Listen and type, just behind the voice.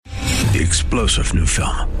The explosive new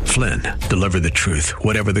film, Flynn, deliver the truth,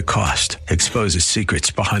 whatever the cost, exposes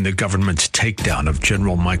secrets behind the government's takedown of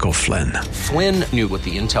General Michael Flynn. Flynn knew what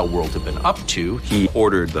the intel world had been up to. He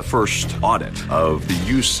ordered the first audit of the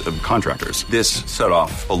use of contractors. This set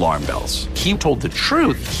off alarm bells. He told the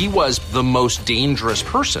truth. He was the most dangerous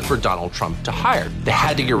person for Donald Trump to hire. They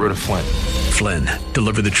had to get rid of Flynn. Flynn,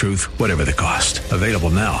 deliver the truth, whatever the cost. Available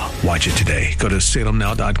now. Watch it today. Go to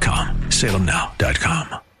salemnow.com.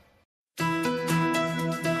 salemnow.com.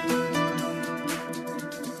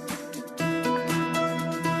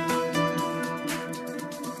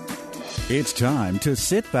 It's time to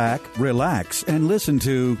sit back, relax, and listen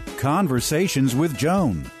to Conversations with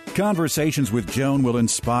Joan. Conversations with Joan will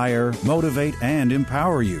inspire, motivate, and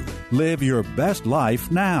empower you. Live your best life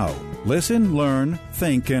now. Listen, learn,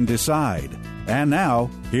 think, and decide. And now,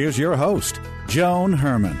 here's your host, Joan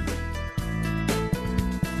Herman.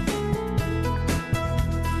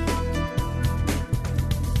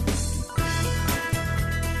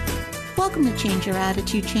 Welcome to Change Your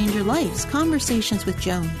Attitude, Change Your Lives, Conversations with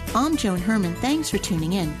Joan. I'm Joan Herman. Thanks for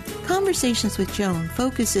tuning in. Conversations with Joan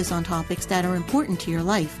focuses on topics that are important to your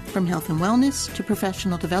life, from health and wellness to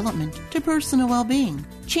professional development to personal well-being.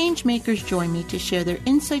 Change makers join me to share their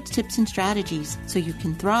insights, tips, and strategies so you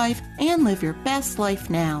can thrive and live your best life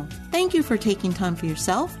now. Thank you for taking time for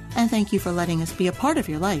yourself, and thank you for letting us be a part of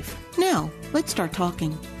your life. Now, let's start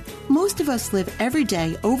talking. Most of us live every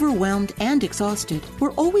day overwhelmed and exhausted.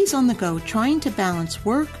 We're always on the go trying to balance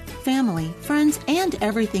work, family, friends, and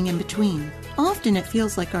everything in between. Often it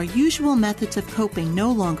feels like our usual methods of coping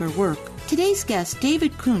no longer work. Today's guest,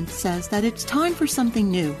 David Kuntz, says that it's time for something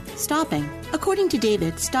new, stopping. According to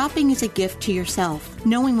David, stopping is a gift to yourself.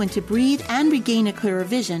 Knowing when to breathe and regain a clearer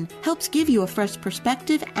vision helps give you a fresh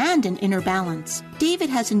perspective and an inner balance. David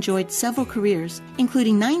has enjoyed several careers,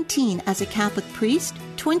 including 19 as a Catholic priest,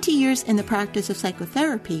 20 years in the practice of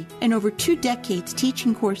psychotherapy, and over 2 decades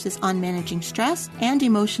teaching courses on managing stress and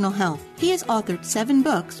emotional health. He has authored 7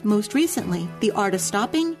 books, most recently, The Art of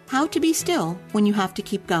Stopping, How to Be Still When You Have to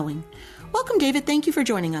Keep Going. Welcome, David. Thank you for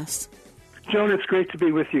joining us. Joan, it's great to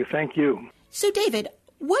be with you. Thank you. So, David,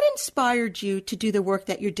 what inspired you to do the work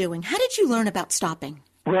that you're doing? How did you learn about stopping?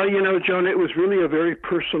 Well, Joan, it was really a very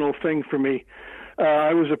personal thing for me.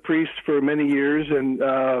 I was a priest for many years and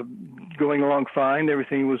going along fine.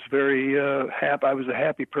 Everything was very happy. I was a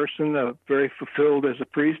happy person, very fulfilled as a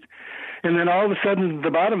priest. And then all of a sudden,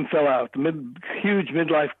 the bottom fell out, huge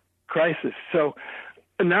midlife crisis. So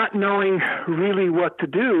not knowing really what to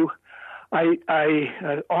do,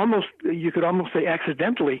 I almost, you could almost say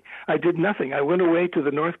accidentally, I did nothing. I went away to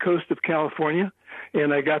the north coast of California,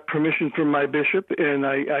 and I got permission from my bishop, and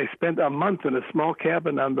I spent a month in a small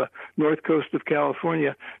cabin on the north coast of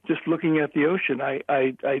California just looking at the ocean. I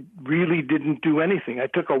really didn't do anything. I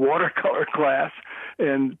took a watercolor class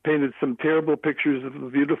and painted some terrible pictures of the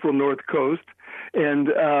beautiful north coast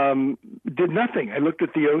and did nothing. I looked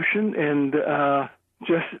at the ocean and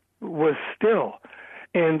just was still.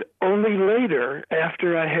 And only later,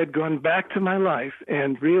 after I had gone back to my life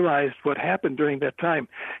and realized what happened during that time,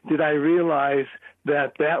 did I realize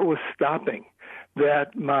that that was stopping,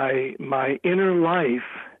 that my inner life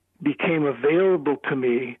became available to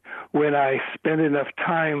me when I spent enough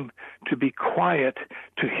time to be quiet,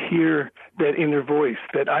 to hear that inner voice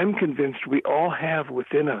that I'm convinced we all have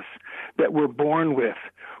within us, that we're born with.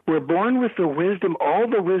 We're born with the wisdom, all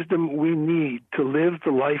the wisdom we need to live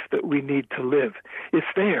the life that we need to live. It's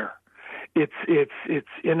there. It's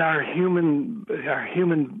in our human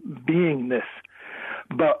beingness.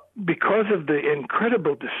 But because of the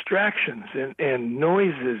incredible distractions and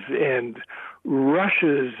noises and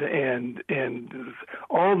rushes and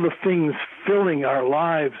all the things filling our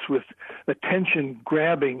lives with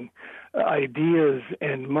attention-grabbing ideas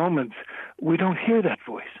and moments, we don't hear that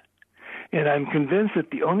voice. And I'm convinced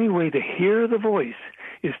that the only way to hear the voice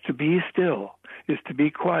is to be still, is to be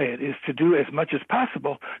quiet, is to do as much as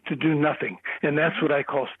possible to do nothing. And that's what I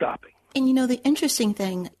call stopping. And the interesting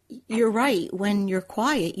thing, you're right. When you're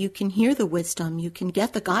quiet, you can hear the wisdom, you can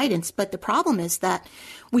get the guidance. But the problem is that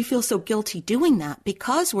we feel so guilty doing that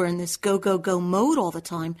because we're in this go, go, go mode all the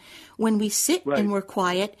time. When we sit and we're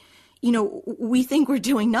quiet, we think we're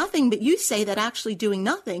doing nothing, but you say that actually doing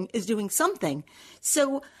nothing is doing something.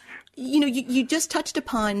 So, you just touched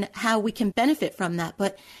upon how we can benefit from that,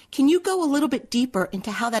 but can you go a little bit deeper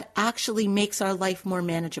into how that actually makes our life more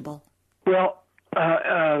manageable? Well,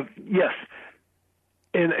 yes.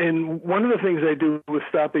 And one of the things I do with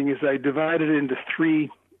stopping is I divide it into 3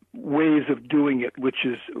 ways of doing it,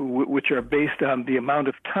 which are based on the amount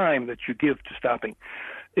of time that you give to stopping,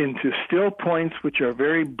 into still points, which are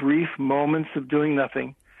very brief moments of doing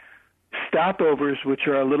nothing, stopovers, which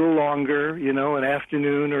are a little longer, an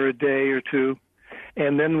afternoon or a day or two,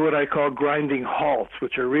 and then what I call grinding halts,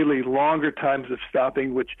 which are really longer times of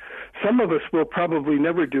stopping, which some of us will probably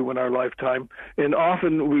never do in our lifetime, and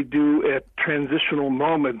often we do at transitional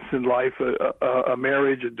moments in life, a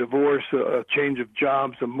marriage, a divorce, a change of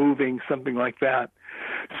jobs, a moving, something like that.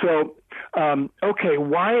 So, okay,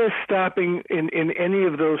 why is stopping in any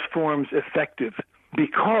of those forms effective?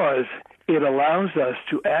 Because it allows us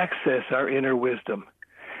to access our inner wisdom.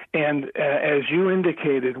 And as you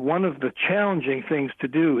indicated, one of the challenging things to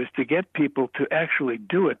do is to get people to actually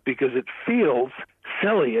do it, because it feels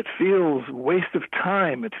silly. It feels waste of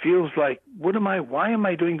time. It feels like, why am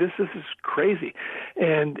I doing this? This is crazy.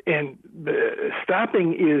 And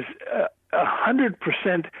stopping is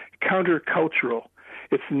 100% countercultural.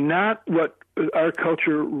 It's not what our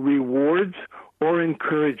culture rewards or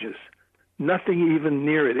encourages. Nothing even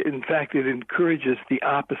near it. In fact, it encourages the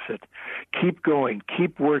opposite. Keep going,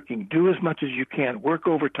 keep working, do as much as you can, work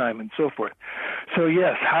overtime, and so forth. So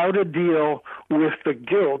yes, how to deal with the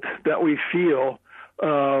guilt that we feel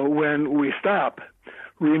when we stop.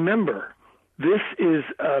 Remember, this is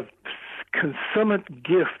a consummate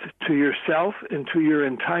gift to yourself and to your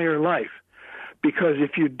entire life. Because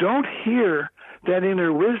if you don't hear that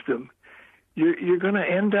inner wisdom, you're going to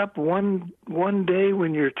end up one day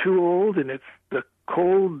when you're too old and it's the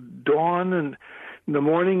cold dawn and in the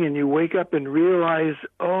morning, and you wake up and realize,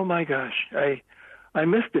 oh my gosh, I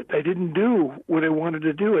missed it. I didn't do what I wanted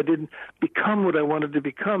to do. I didn't become what I wanted to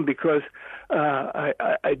become because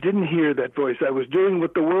I didn't hear that voice. I was doing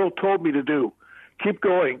what the world told me to do. Keep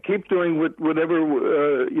going. Keep doing whatever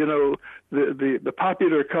the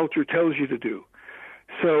popular culture tells you to do.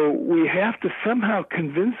 So we have to somehow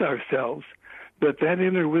convince ourselves that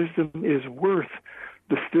inner wisdom is worth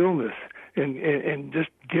the stillness and just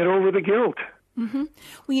get over the guilt. Mm-hmm.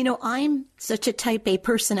 Well, I'm such a type A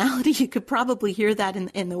personality. You could probably hear that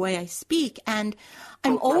in the way I speak. And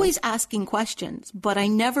I'm always asking questions, but I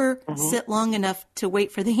never sit long enough to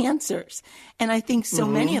wait for the answers. And I think so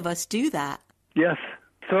many of us do that. Yes,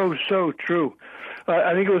 so true.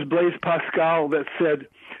 I think it was Blaise Pascal that said,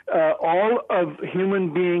 all of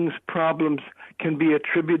human beings' problems can be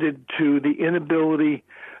attributed to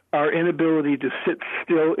our inability to sit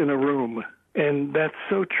still in a room. And that's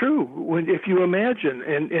so true. If you imagine,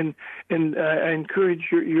 and I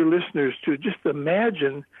encourage your listeners to just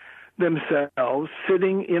imagine themselves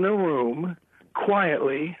sitting in a room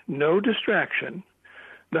quietly, no distraction,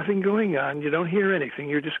 nothing going on. You don't hear anything.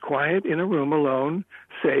 You're just quiet in a room alone,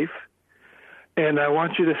 safe. And I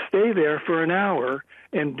want you to stay there for an hour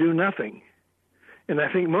and do nothing. And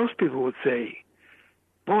I think most people would say,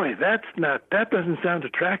 boy, that doesn't sound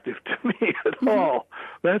attractive to me at all.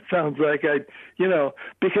 That sounds like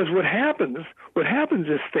because what happens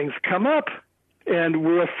is things come up, and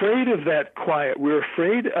we're afraid of that quiet. We're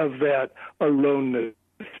afraid of that aloneness,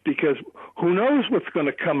 because who knows what's going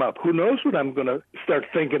to come up? Who knows what I'm going to start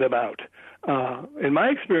thinking about? In my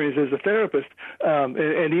experience as a therapist,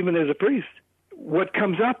 and even as a priest, what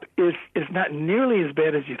comes up is not nearly as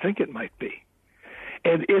bad as you think it might be.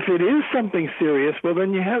 And if it is something serious, well,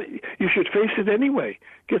 then you should face it anyway.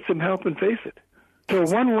 Get some help and face it. So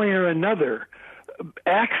one way or another,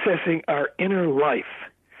 accessing our inner life,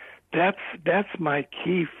 that's my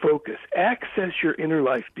key focus. Access your inner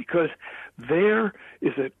life, because there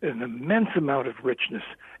is an immense amount of richness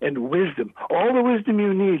and wisdom. All the wisdom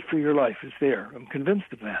you need for your life is there. I'm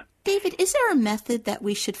convinced of that. David, is there a method that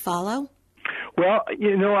we should follow? Well,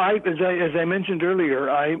 as I mentioned earlier,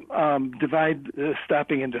 I divide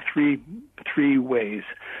stopping into three ways.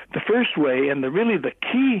 The first way, and the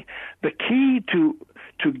key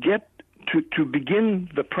to begin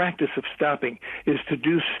the practice of stopping, is to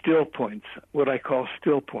do still points, what I call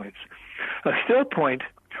still points. A still point.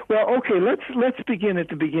 Well, okay, let's begin at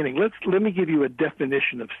the beginning. Let me give you a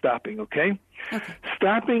definition of stopping. Okay.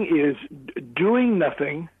 Stopping is doing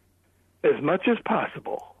nothing as much as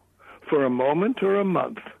possible for a moment or a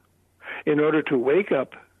month in order to wake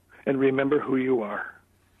up and remember who you are.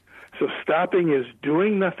 So stopping is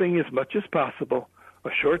doing nothing as much as possible, a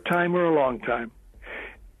short time or a long time,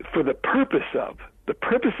 for the purpose of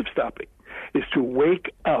stopping is to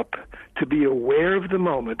wake up, to be aware of the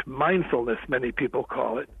moment, mindfulness, many people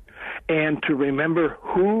call it, and to remember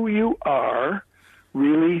who you are,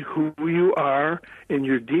 really who you are in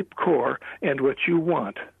your deep core and what you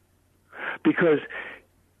want.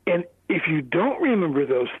 And if you don't remember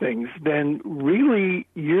those things, then really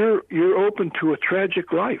you're open to a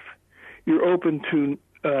tragic life. You're open to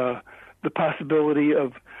the possibility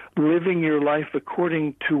of living your life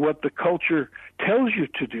according to what the culture tells you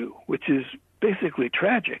to do, which is basically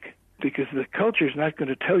tragic. because the culture is not going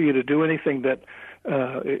to tell you to do anything that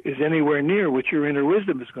is anywhere near what your inner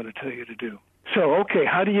wisdom is going to tell you to do. So, okay,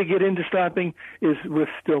 how do you get into stopping? Is with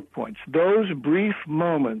still points. Those brief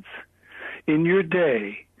moments in your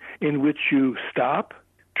day in which you stop,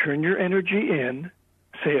 turn your energy in,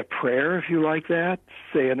 say a prayer if you like that,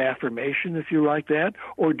 say an affirmation if you like that,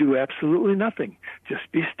 or do absolutely nothing.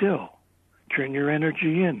 Just be still. Turn your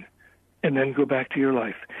energy in, and then go back to your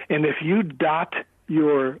life. And if you dot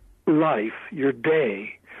your life, your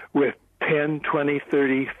day, with 10, 20,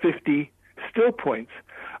 30, 50 still points,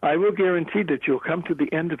 I will guarantee that you'll come to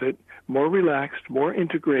the end of it more relaxed, more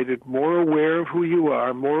integrated, more aware of who you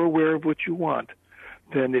are, more aware of what you want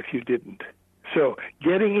than if you didn't. So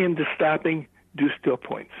getting into stopping, do still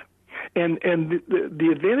points. And the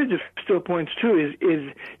advantage of still points, too,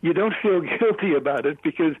 is you don't feel guilty about it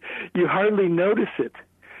because you hardly notice it.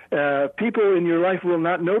 People in your life will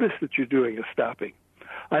not notice that you're doing a stopping.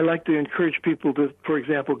 I like to encourage people to, for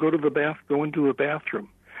example, go into a bathroom,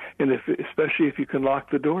 and especially if you can lock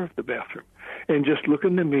the door of the bathroom, and just look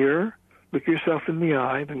in the mirror, look yourself in the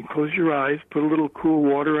eye, then close your eyes, put a little cool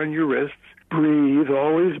water on your wrists, breathe,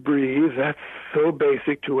 always breathe. That's so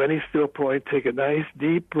basic to any still point. Take a nice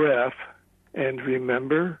deep breath and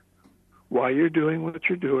remember why you're doing what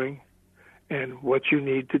you're doing and what you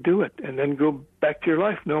need to do it, and then go back to your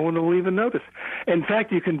life. No one will even notice. In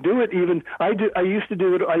fact, you can do it even, I used to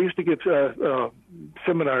do it, I used to give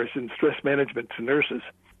seminars in stress management to nurses,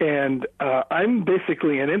 and I'm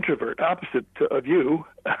basically an introvert, opposite of you,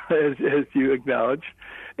 as you acknowledge,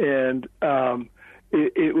 and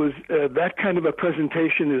it was that kind of a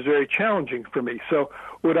presentation is very challenging for me. So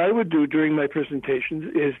what I would do during my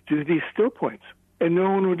presentations is do these still points. And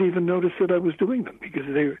no one would even notice that I was doing them because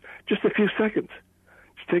they were just a few seconds.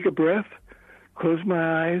 Just take a breath, close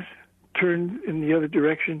my eyes, turn in the other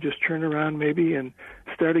direction, just turn around maybe and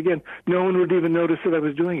start again. No one would even notice that I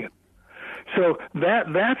was doing it. So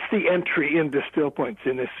that's the entry into still points,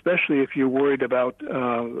 and especially if you're worried about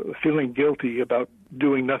feeling guilty about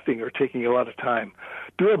doing nothing or taking a lot of time.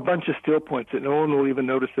 Do a bunch of still points and no one will even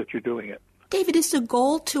notice that you're doing it. David, is the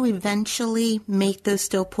goal to eventually make those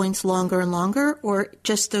still points longer and longer, or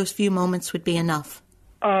just those few moments would be enough?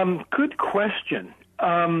 Good question.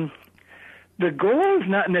 The goal is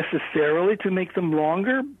not necessarily to make them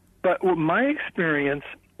longer, but what my experience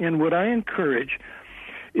and what I encourage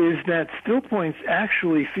is that still points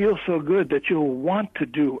actually feel so good that you'll want to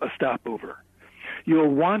do a stopover.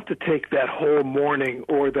 You'll want to take that whole morning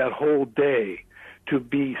or that whole day to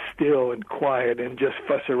be still and quiet and just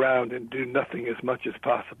fuss around and do nothing as much as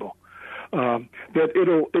possible. That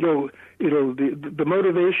the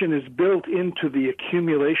motivation is built into the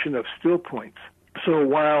accumulation of still points. So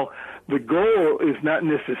while the goal is not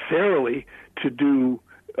necessarily to do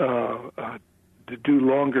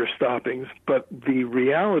longer stoppings, but the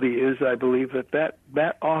reality is, I believe,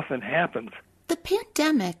 that often happens. The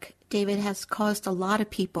pandemic, David, has caused a lot of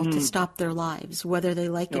people to stop their lives, whether they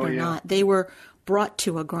like it or not. They were brought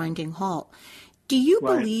to a grinding halt. Do you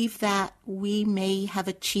believe that we may have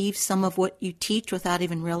achieved some of what you teach without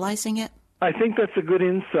even realizing it? I think that's a good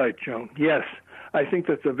insight, Joan. Yes, I think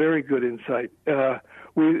that's a very good insight.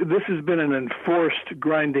 This has been an enforced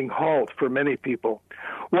grinding halt for many people.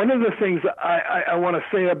 One of the things I want to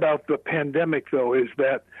say about the pandemic, though, is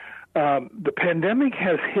that the pandemic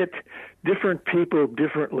has hit different people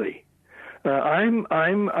differently. I'm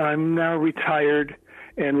now retired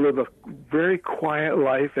and live a very quiet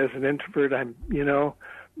life as an introvert. I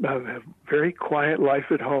have a very quiet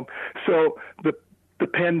life at home. So the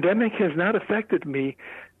pandemic has not affected me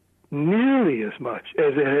nearly as much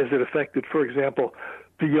as it affected, for example,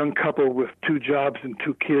 the young couple with 2 jobs and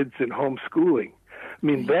 2 kids and homeschooling. I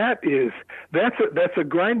mean, that's a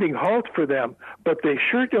grinding halt for them, but they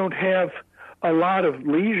sure don't have a lot of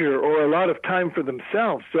leisure or a lot of time for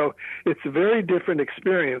themselves. So it's a very different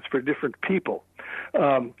experience for different people.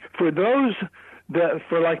 For those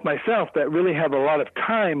for like myself that really have a lot of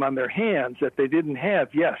time on their hands that they didn't have,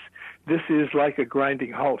 yes, this is like a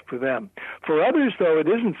grinding halt for them. For others, though, it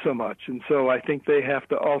isn't so much, and so I think they have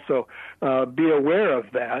to also be aware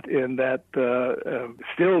of that and that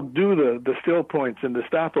still do the still points and the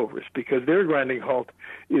stopovers, because their grinding halt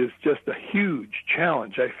is just a huge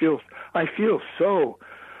challenge. I feel so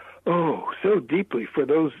deeply for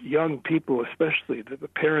those young people, especially the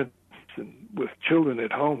parents and with children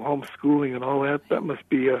at home, homeschooling and all that. That must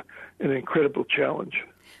be an incredible challenge.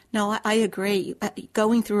 No, I agree.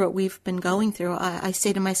 Going through what we've been going through, I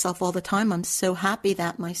say to myself all the time, I'm so happy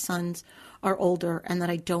that my sons are older and that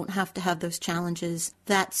I don't have to have those challenges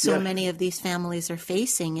that so many of these families are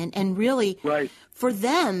facing. And really, for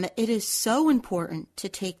them, it is so important to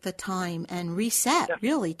take the time and reset,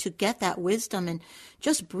 really, to get that wisdom and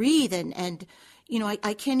just breathe. And you know,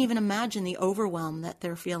 I can't even imagine the overwhelm that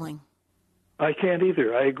they're feeling. I can't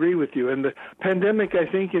either. I agree with you. And the pandemic, I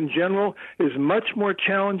think, in general, is much more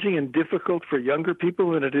challenging and difficult for younger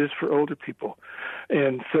people than it is for older people.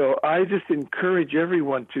 And so I just encourage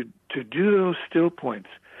everyone to do those still points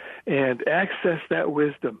and access that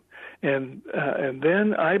wisdom. And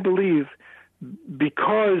then I believe,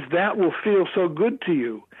 because that will feel so good to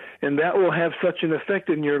you and that will have such an effect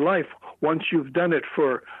in your life once you've done it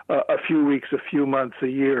for a few weeks, a few months, a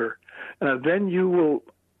year, then you'll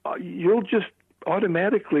just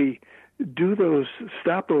automatically do those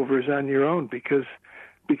stopovers on your own because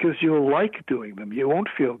you'll like doing them. You won't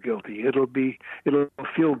feel guilty. It'll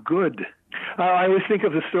feel good. I always think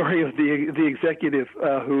of the story of the executive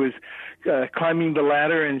who is climbing the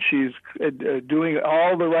ladder, and she's doing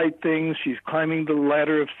all the right things. She's climbing the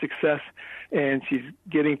ladder of success, and she's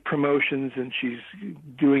getting promotions, and she's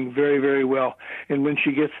doing very, very well. And when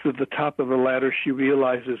she gets to the top of the ladder, she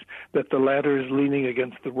realizes that the ladder is leaning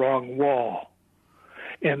against the wrong wall.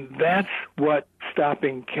 And that's what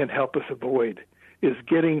stopping can help us avoid, is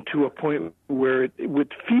getting to a point where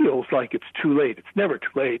it feels like it's too late. It's never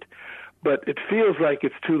too late, but it feels like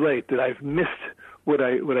it's too late, that I've missed what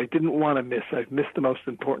I didn't want to miss. I've missed the most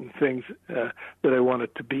important things that I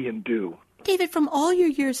wanted to be and do. David, from all your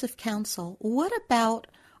years of counsel, what about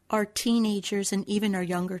our teenagers and even our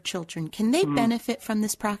younger children? Can they benefit from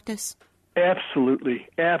this practice? Absolutely,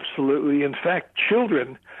 absolutely. In fact,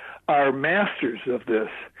 children are masters of this.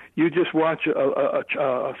 You just watch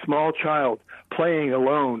a small child playing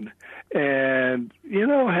alone and,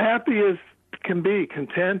 happy as can be,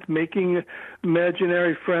 content, making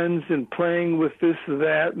imaginary friends and playing with this,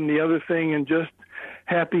 that, and the other thing, and just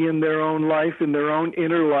happy in their own life, in their own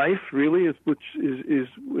inner life, really, which is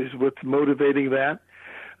what's motivating that.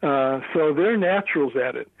 So they're naturals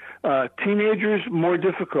at it. Teenagers, more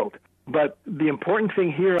difficult. But the important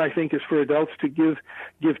thing here, I think, is for adults to give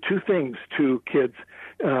two things to kids.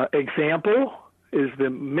 Example is the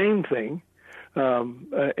main thing.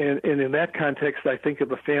 And in that context, I think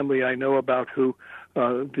of a family I know about who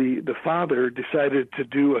the father decided to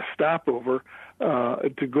do a stopover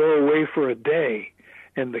to go away for a day.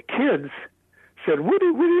 And the kids said, what do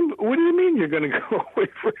you mean you're going to go away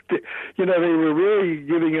for a day? They were really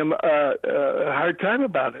giving him a hard time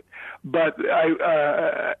about it. But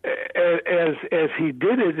as he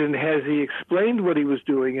did it and as he explained what he was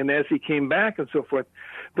doing and as he came back and so forth,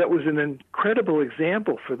 that was an incredible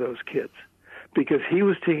example for those kids, because he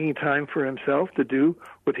was taking time for himself to do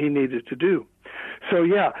what he needed to do. So,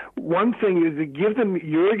 one thing is to give them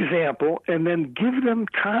your example and then give them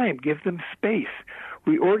time, give them space.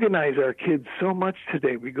 We organize our kids so much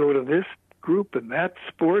today. We go to this group and that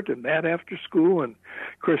sport and that after school. And,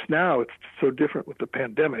 of course, now it's so different with the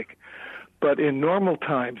pandemic. But in normal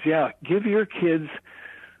times, give your kids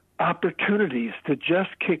opportunities to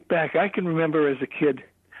just kick back. I can remember as a kid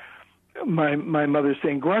my mother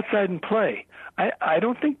saying, go outside and play. I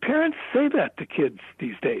don't think parents say that to kids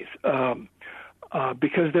these days.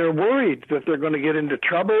 Because they're worried that they're going to get into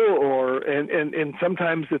trouble, and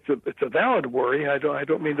sometimes it's a valid worry. I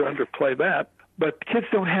don't mean to underplay that, but kids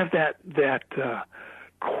don't have that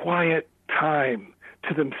quiet time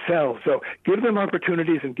to themselves. So give them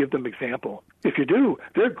opportunities and give them example. If you do,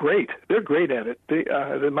 they're great. They're great at it.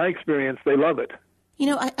 In my experience, they love it.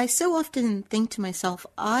 I so often think to myself,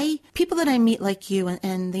 people that I meet like you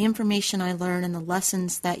and the information I learn and the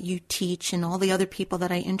lessons that you teach and all the other people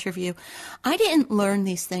that I interview, I didn't learn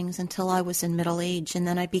these things until I was in middle age, and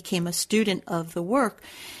then I became a student of the work.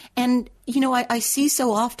 And, I see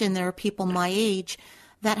so often there are people my age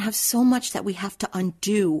that have so much that we have to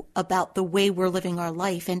undo about the way we're living our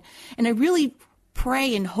life. And I really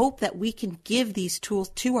pray and hope that we can give these tools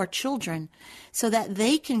to our children so that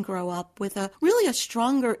they can grow up with a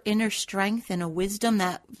stronger inner strength and a wisdom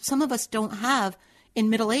that some of us don't have in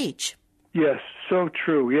middle age. Yes, so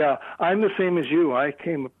true. Yeah, I'm the same as you. I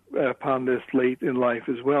came upon this late in life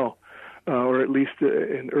as well, or at least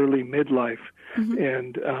in early midlife. Mm-hmm.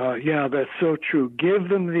 And that's so true. Give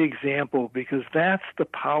them the example, because that's the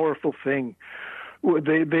powerful thing.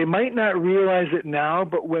 They might not realize it now,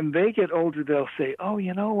 but when they get older, they'll say, "Oh,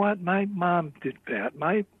 you know what? My mom did that.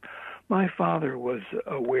 My father was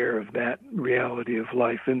aware of that reality of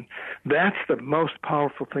life," and that's the most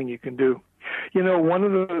powerful thing you can do. One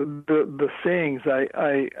of the sayings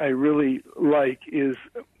I really like is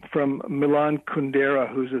from Milan Kundera,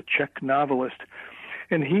 who's a Czech novelist,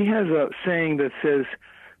 And he has a saying that says,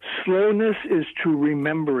 slowness is to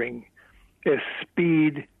remembering as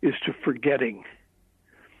speed is to forgetting.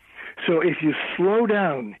 So if you slow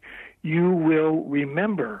down, you will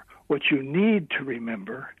remember what you need to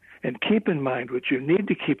remember and keep in mind what you need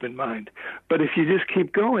to keep in mind. But if you just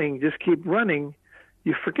keep going, just keep running,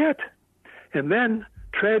 you forget. And then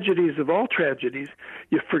tragedies of all tragedies,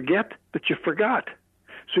 you forget that you forgot.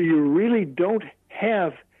 So you really don't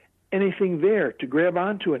have anything there to grab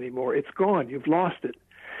onto anymore. It's gone. You've lost it.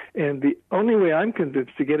 And the only way I'm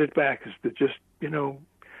convinced to get it back is to just,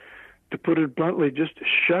 to put it bluntly, just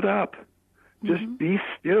shut up. Just be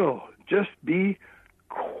still. Just be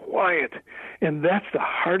quiet. And that's the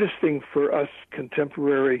hardest thing for us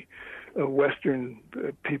contemporary Western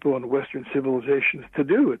people and Western civilizations to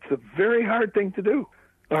do. It's a very hard thing to do.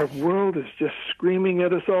 Our world is just screaming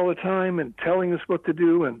at us all the time and telling us what to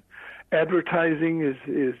do, and advertising is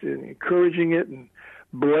encouraging it and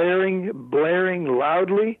blaring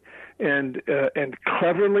loudly and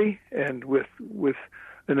cleverly and with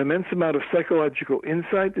an immense amount of psychological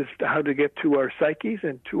insight as to how to get to our psyches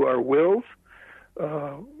and to our wills,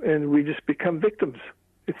 and we just become victims.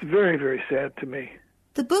 It's very, very sad to me.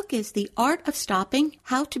 The book is The Art of Stopping,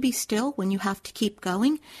 How to Be Still When You Have to Keep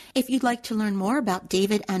Going. If you'd like to learn more about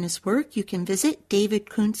David and his work, you can visit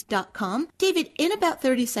davidkuntz.com. David, in about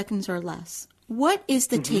 30 seconds or less, what is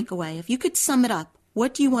the takeaway? If you could sum it up,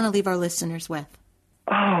 what do you want to leave our listeners with?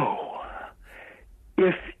 Oh,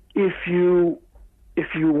 if you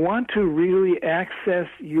want to really access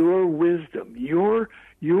your wisdom, your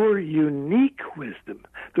unique wisdom,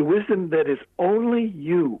 the wisdom that is only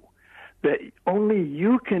you, that only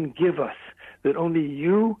you can give us, that only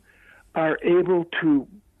you are able to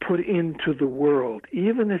put into the world,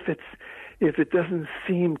 even if it doesn't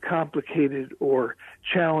seem complicated or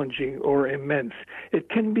challenging or immense. It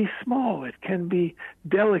can be small, it can be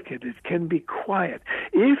delicate, it can be quiet.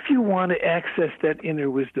 If you want to access that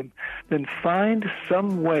inner wisdom, then find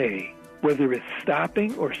some way, whether it's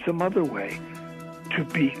stopping or some other way, to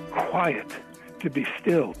be quiet, to be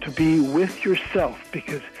still, to be with yourself,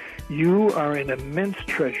 because you are an immense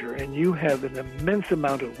treasure and you have an immense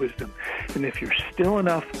amount of wisdom. And if you're still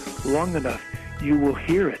enough, long enough, you will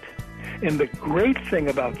hear it. And the great thing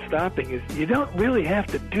about stopping is you don't really have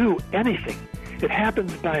to do anything. It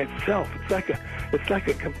happens by itself. It's like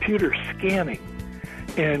a computer scanning.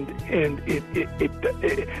 And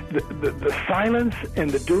the silence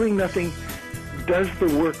and the doing nothing does the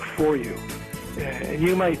work for you. And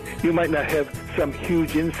you might not have some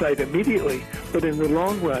huge insight immediately, but in the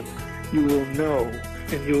long run, you will know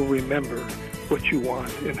and you'll remember what you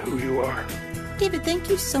want and who you are. David, thank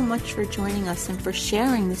you so much for joining us and for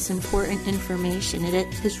sharing this important information.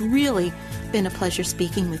 It has really been a pleasure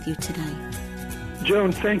speaking with you today.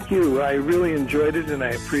 Joan, thank you. I really enjoyed it and I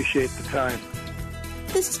appreciate the time.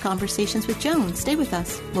 This is Conversations with Joan. Stay with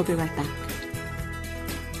us. We'll be right back.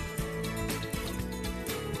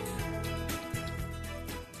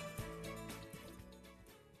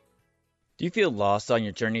 Do you feel lost on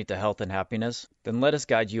your journey to health and happiness? Then let us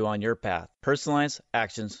guide you on your path. Personalized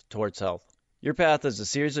actions towards health. Your path is a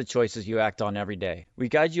series of choices you act on every day. We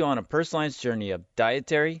guide you on a personalized journey of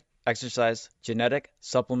dietary, exercise, genetic,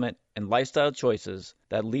 supplement, and lifestyle choices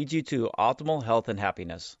that lead you to optimal health and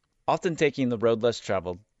happiness. Often taking the road less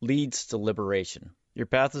traveled leads to liberation. Your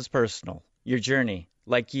path is personal. Your journey,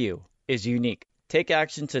 like you, is unique. Take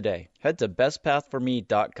action today. Head to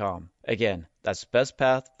bestpathforme.com. Again, that's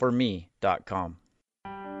bestpathforme.com.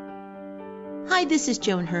 Hi, this is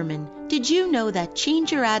Joan Herman. Did you know that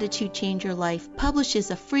Change Your Attitude, Change Your Life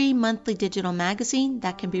publishes a free monthly digital magazine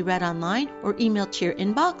that can be read online or emailed to your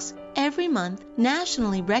inbox? Every month,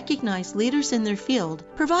 nationally recognized leaders in their field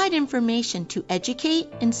provide information to educate,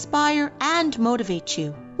 inspire, and motivate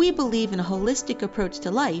you. We believe in a holistic approach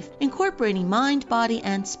to life, incorporating mind, body,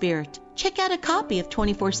 and spirit. Check out a copy of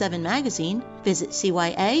 24/7 magazine, visit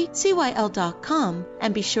CYACYL.com,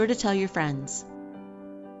 and be sure to tell your friends.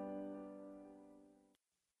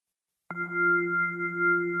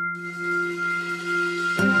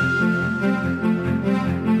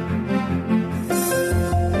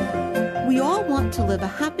 We all want to live a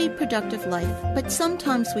happy, productive life, but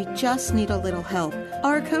sometimes we just need a little help.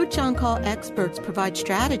 Our Coach On Call experts provide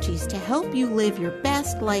strategies to help you live your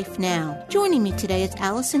best life now. Joining me today is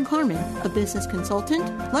Allison Carmen, a business consultant,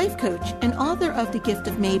 life coach, and author of The Gift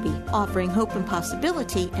of Maybe, offering hope and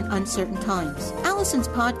possibility in uncertain times. Allison's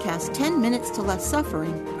podcast, 10 Minutes to Less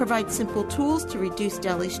Suffering, provides simple tools to reduce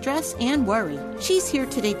daily stress and worry. She's here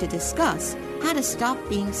today to discuss how to stop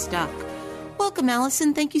being stuck. Welcome,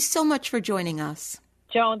 Allison. Thank you so much for joining us.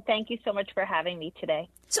 Joan, thank you so much for having me today.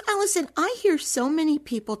 So, Allison, I hear so many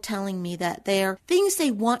people telling me that there are things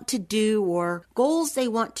they want to do or goals they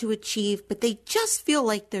want to achieve, but they just feel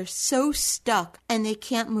like they're so stuck and they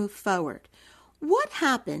can't move forward. What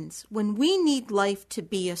happens when we need life to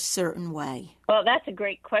be a certain way? Well, that's a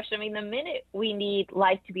great question. I mean, the minute we need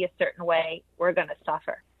life to be a certain way, we're going to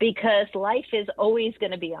suffer because life is always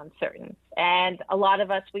going to be uncertain. And a lot of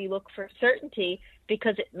us, we look for certainty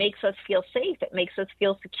because it makes us feel safe. It makes us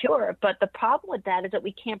feel secure. But the problem with that is that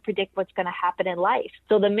we can't predict what's going to happen in life.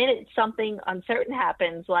 So the minute something uncertain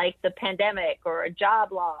happens, like the pandemic or a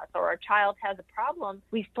job loss or a child has a problem,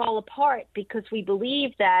 we fall apart because we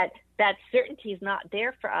believe that certainty is not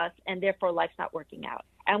there for us and therefore life's not working out.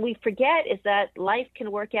 And we forget is that life can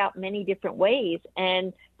work out many different ways.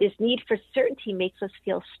 And this need for certainty makes us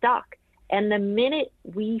feel stuck. And the minute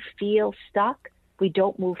we feel stuck, we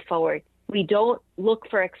don't move forward. We don't look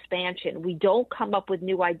for expansion. We don't come up with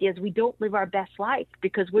new ideas. We don't live our best life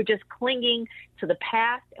because we're just clinging to the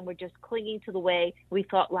past and we're just clinging to the way we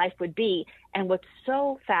thought life would be. And what's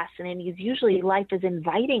so fascinating is usually life is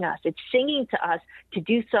inviting us. It's singing to us to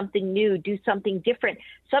do something new, do something different.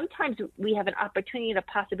 Sometimes we have an opportunity and a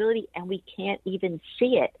possibility and we can't even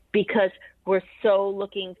see it because we're so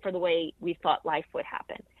looking for the way we thought life would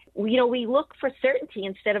happen. We look for certainty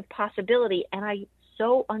instead of possibility. And I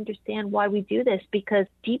so understand why we do this because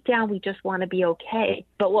deep down we just want to be okay.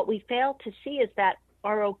 But what we fail to see is that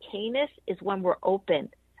our okayness is when we're open.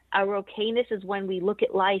 Our okayness is when we look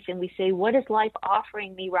at life and we say, what is life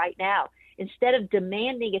offering me right now? Instead of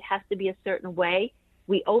demanding it has to be a certain way,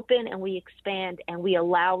 we open and we expand and we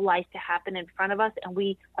allow life to happen in front of us and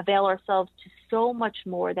we avail ourselves to so much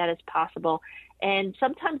more that is possible. And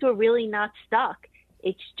sometimes we're really not stuck.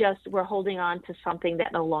 It's just we're holding on to something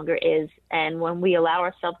that no longer is. And when we allow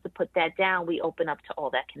ourselves to put that down, we open up to all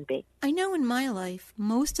that can be. I know in my life,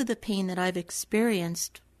 most of the pain that I've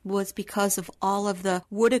experienced was because of all of the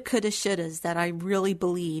woulda, coulda, shouldas that I really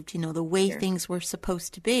believed, the way things were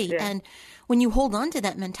supposed to be. Yeah. And when you hold on to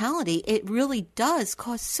that mentality, it really does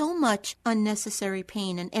cause so much unnecessary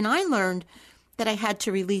pain. And I learned that I had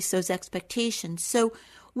to release those expectations. So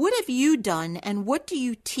what have you done and what do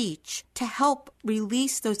you teach to help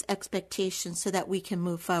release those expectations so that we can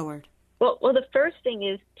move forward? Well, the first thing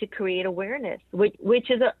is to create awareness, which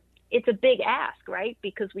is it's a big ask, right?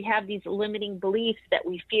 Because we have these limiting beliefs that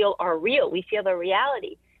we feel are real. We feel they're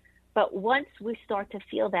reality. But once we start to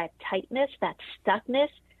feel that tightness, that stuckness,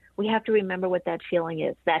 we have to remember what that feeling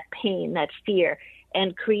is, that pain, that fear,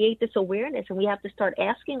 and create this awareness. And we have to start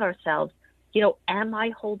asking ourselves, am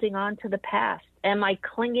I holding on to the past? Am I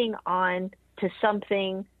clinging on to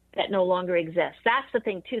something that no longer exists? That's the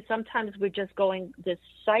thing, too. Sometimes we're just going this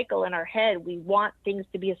cycle in our head. We want things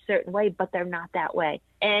to be a certain way, but they're not that way.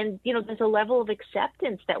 And, there's a level of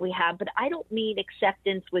acceptance that we have, but I don't mean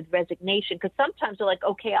acceptance with resignation, because sometimes we're like,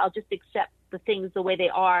 okay, I'll just accept the things the way they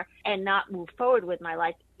are and not move forward with my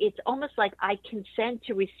life. It's almost like I consent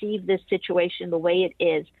to receive this situation the way it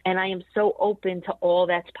is, and I am so open to all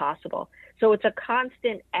that's possible. So it's a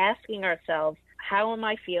constant asking ourselves, how am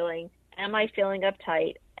I feeling? Am I feeling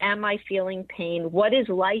uptight? Am I feeling pain? What is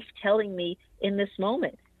life telling me in this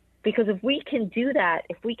moment? Because if we can do that,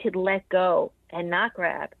 if we could let go and not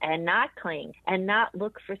grab and not cling and not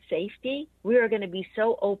look for safety, we are going to be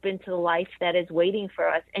so open to the life that is waiting for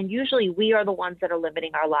us. And usually we are the ones that are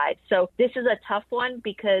limiting our lives. So this is a tough one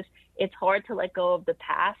because it's hard to let go of the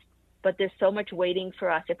past, but there's so much waiting for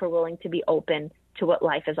us if we're willing to be open to what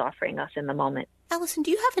life is offering us in the moment. Allison,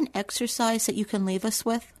 do you have an exercise that you can leave us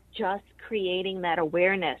with? Just creating that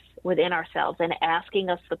awareness within ourselves and asking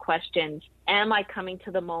us the questions, am I coming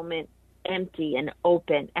to the moment empty and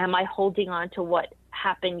open? Am I holding on to what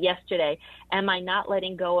happened yesterday? Am I not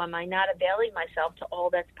letting go? Am I not availing myself to all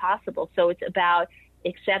that's possible? So it's about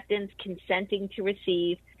acceptance, consenting to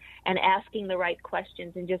receive, and asking the right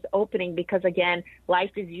questions and just opening, because again,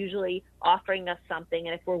 life is usually offering us something,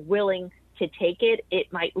 and if we're willing to take it,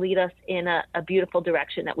 it might lead us in a beautiful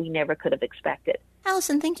direction that we never could have expected.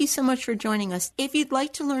 Allison, thank you so much for joining us. If you'd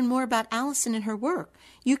like to learn more about Allison and her work,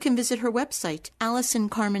 you can visit her website,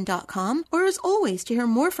 AllisonCarmen.com, or as always, to hear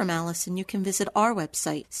more from Allison, you can visit our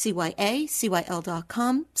website,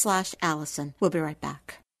 CYACYL.com/Allison. We'll be right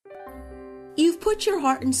back. You've put your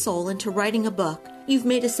heart and soul into writing a book. You've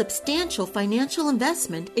made a substantial financial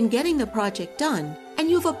investment in getting the project done, and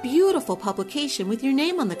you have a beautiful publication with your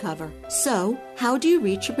name on the cover. So, how do you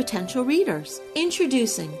reach your potential readers?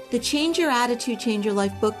 Introducing the Change Your Attitude, Change Your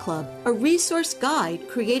Life Book Club, a resource guide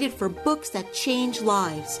created for books that change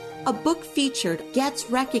lives. A book featured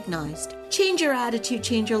gets recognized. Change Your Attitude,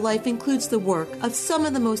 Change Your Life includes the work of some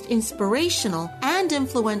of the most inspirational and and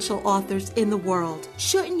influential authors in the world.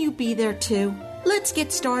 Shouldn't you be there too? Let's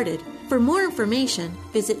get started. For more information,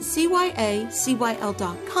 visit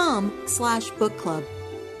cyacyl.com/book club.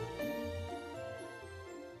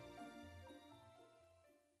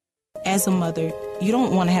 As a mother, you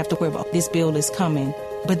don't want to have to worry about this bill is coming,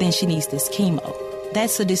 but then she needs this chemo.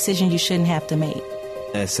 That's a decision you shouldn't have to make.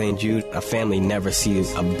 At St. Jude, a family never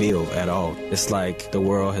sees a bill at all. It's like the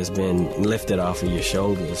world has been lifted off of your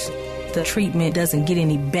shoulders. The treatment doesn't get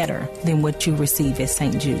any better than what you receive at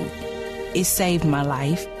St. Jude. It saved my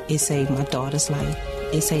life. It saved my daughter's life.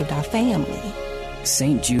 It saved our family.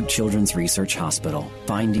 St. Jude Children's Research Hospital.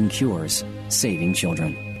 Finding cures. Saving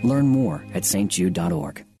children. Learn more at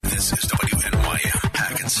stjude.org. This is WNYM,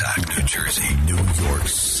 Hackensack, New Jersey, New York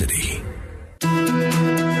City.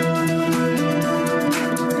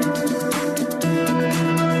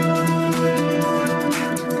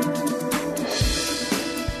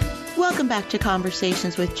 Welcome back to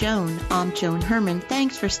Conversations with Joan. I'm Joan Herman.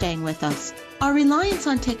 Thanks for staying with us. Our reliance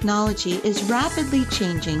on technology is rapidly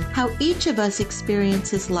changing how each of us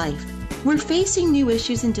experiences life. We're facing new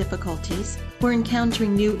issues and difficulties, we're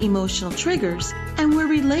encountering new emotional triggers, and we're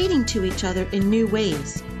relating to each other in new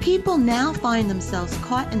ways. People now find themselves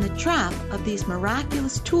caught in the trap of these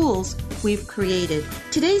miraculous tools we've created.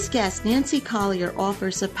 Today's guest, Nancy Collier,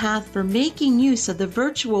 offers a path for making use of the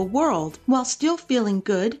virtual world while still feeling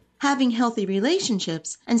good, having healthy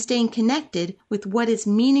relationships, and staying connected with what is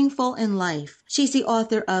meaningful in life. She's the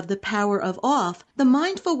author of The Power of Off, the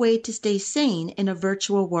mindful way to stay sane in a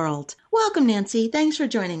virtual world. Welcome, Nancy. Thanks for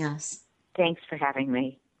joining us. Thanks for having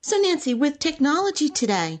me. So, Nancy, with technology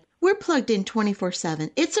today, we're plugged in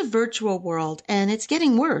 24/7. It's a virtual world, and it's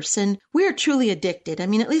getting worse, and we're truly addicted. I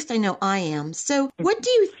mean, at least I know I am. So what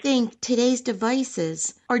do you think today's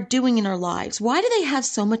devices are doing in our lives? Why do they have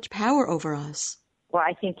so much power over us? Well,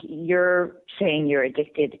 I think you're saying you're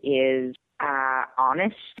addicted is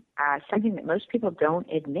honest, something that most people don't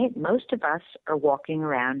admit. Most of us are walking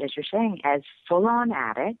around, as you're saying, as full-on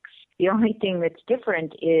addicts. The only thing that's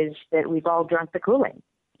different is that we've all drunk the Kool-Aid.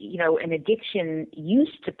 You know, an addiction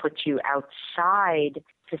used to put you outside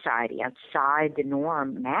society, outside the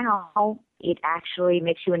norm. Now it actually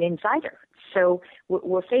makes you an insider. So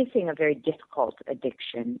we're facing a very difficult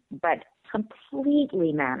addiction, but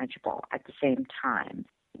completely manageable at the same time.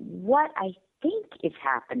 What I think is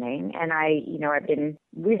happening, and I've been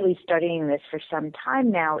really studying this for some time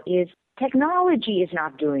now, is technology is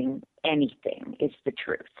not doing anything, is the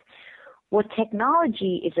truth. What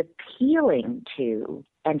technology is appealing to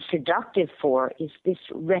and seductive for is this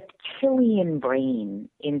reptilian brain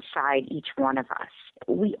inside each one of us.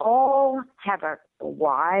 We all have a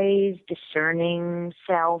wise, discerning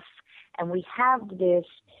self, and we have this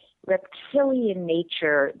reptilian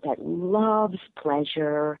nature that loves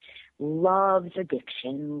pleasure, loves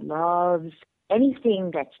addiction, loves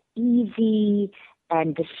anything that's easy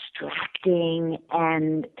and distracting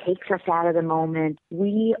and takes us out of the moment.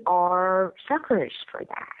 We are suckers for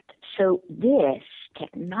that. So this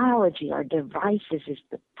technology, our devices, is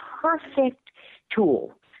the perfect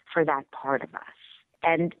tool for that part of us.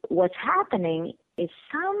 And what's happening is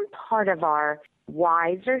some part of our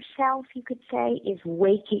wiser self, you could say, is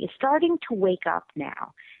starting to wake up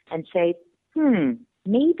now and say,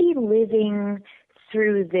 maybe living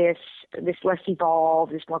through this less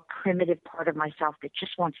evolved, this more primitive part of myself that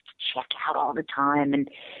just wants to check out all the time, and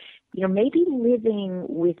maybe living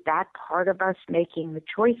with that part of us making the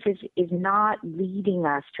choices is not leading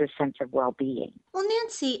us to a sense of well-being. Well,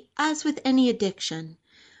 Nancy, as with any addiction,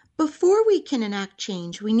 before we can enact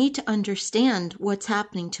change, we need to understand what's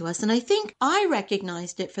happening to us. And I think I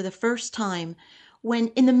recognized it for the first time when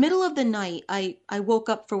in the middle of the night, I woke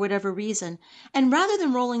up for whatever reason. And rather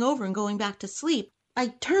than rolling over and going back to sleep, I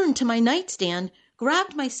turned to my nightstand,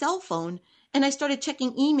 grabbed my cell phone, and I started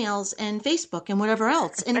checking emails and Facebook and whatever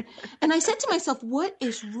else. And I said to myself, what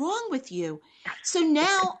is wrong with you? So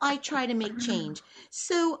now I try to make change.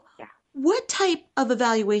 So what type of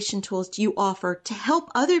evaluation tools do you offer to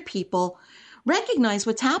help other people recognize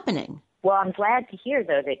what's happening? Well, I'm glad to hear,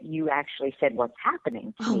 though, that you actually said what's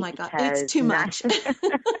happening. Oh, my God. It's too much.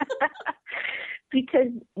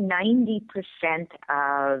 Because 90%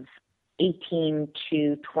 of 18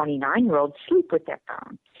 to 29-year-olds sleep with their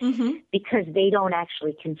phone because they don't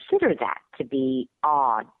actually consider that to be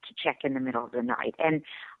odd to check in the middle of the night. And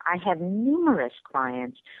I have numerous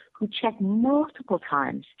clients who check multiple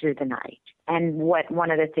times through the night. And one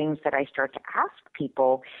of the things that I start to ask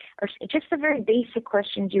people are just the very basic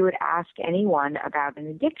questions you would ask anyone about an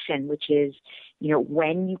addiction, which is,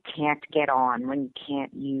 when you can't get on, when you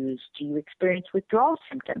can't use, do you experience withdrawal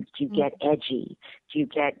symptoms? Do you get edgy? Do you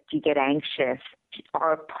get anxious?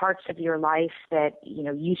 Are parts of your life that,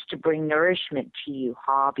 used to bring nourishment to you,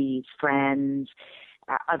 hobbies, friends,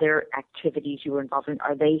 other activities you were involved in,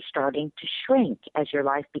 are they starting to shrink as your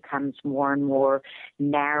life becomes more and more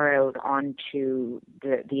narrowed onto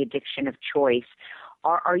the addiction of choice?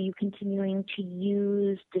 Are you continuing to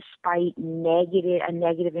use despite a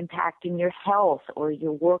negative impact in your health or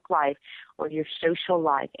your work life or your social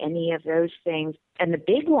life, any of those things? And the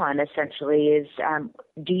big one essentially is,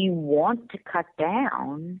 do you want to cut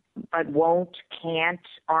down but won't, can't,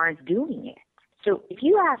 aren't doing it? So if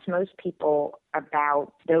you ask most people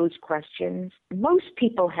about those questions, most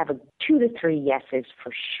people have 2 to 3 yeses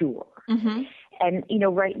for sure. Mm-hmm. And,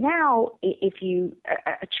 right now, if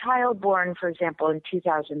a child born, for example, in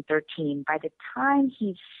 2013, by the time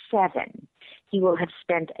he's 7, he will have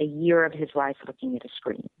spent a year of his life looking at a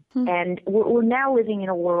screen. Mm-hmm. And we're now living in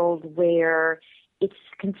a world where it's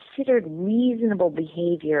considered reasonable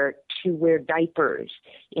behavior to wear diapers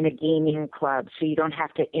in a gaming club so you don't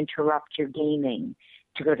have to interrupt your gaming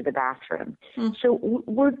to go to the bathroom. Mm. So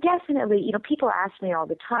we're definitely, people ask me all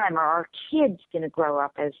the time, are our kids going to grow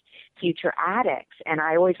up as future addicts? And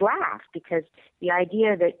I always laugh because the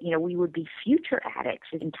idea that, we would be future addicts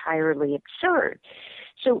is entirely absurd.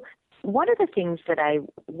 So one of the things that I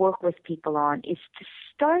work with people on is to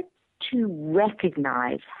start to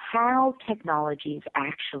recognize how technology is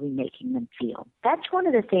actually making them feel. That's one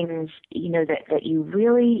of the things, that you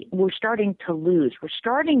really, we're starting to lose. We're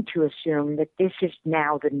starting to assume that this is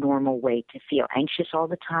now the normal way to feel. Anxious all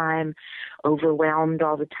the time, overwhelmed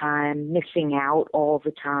all the time, missing out all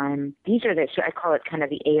the time. These are so I call it kind of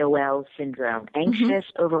the AOL syndrome, anxious,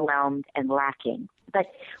 overwhelmed, and lacking. But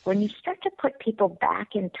when you start to put people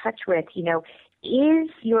back in touch with, is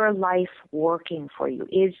your life working for you?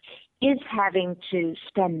 Is having to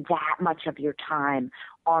spend that much of your time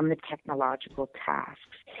on the technological tasks?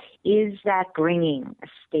 Is that bringing a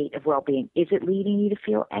state of well-being? Is it leading you to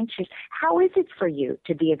feel anxious? How is it for you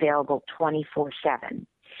to be available 24/7?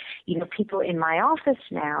 People in my office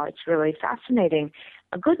now, it's really fascinating.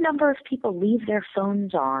 A good number of people leave their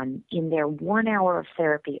phones on in their 1 hour of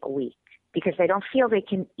therapy a week, because they don't feel they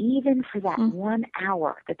can, even for that 1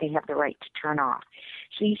 hour, that they have the right to turn off.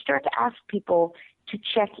 So you start to ask people to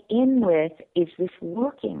check in with, is this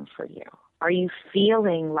working for you? Are you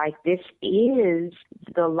feeling like this is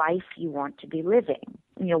the life you want to be living?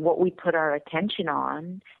 What we put our attention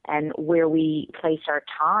on and where we place our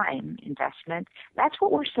time investment, that's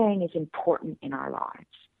what we're saying is important in our lives.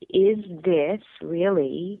 Is this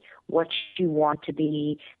really what you want to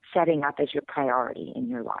be setting up as your priority in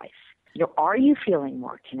your life? Are you feeling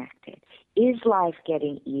more connected? Is life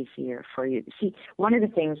getting easier for you? See, one of the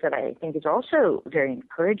things that I think is also very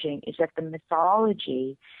encouraging is that the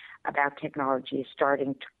mythology about technology is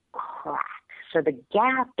starting to crack. So the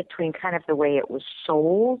gap between kind of the way it was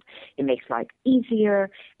sold, it makes life easier,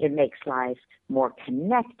 it makes life more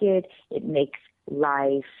connected, it makes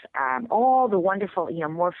life all the wonderful,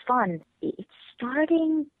 more fun. It's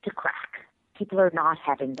starting to crack. People are not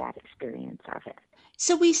having that experience of it.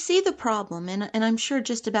 So we see the problem, and I'm sure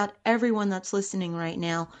just about everyone that's listening right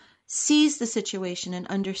now sees the situation and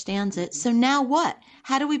understands it. So now what?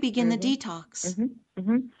 How do we begin the detox?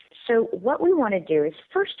 So what we want to do is,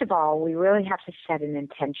 first of all, we really have to set an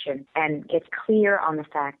intention and get clear on the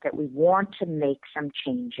fact that we want to make some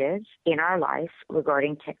changes in our life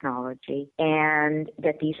regarding technology, and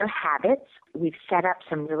that these are habits. We've set up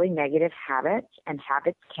some really negative habits, and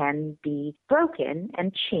habits can be broken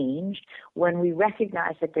and changed when we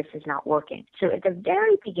recognize that this is not working. So at the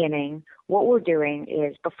very beginning, what we're doing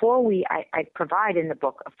is, I provide in the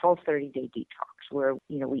book a full 30-day detox where,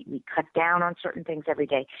 we cut down on certain things every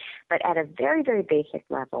day. But at a very, very basic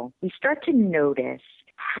level, we start to notice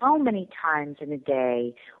how many times in a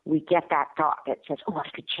day we get that thought that says, I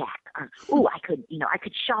could check, or, I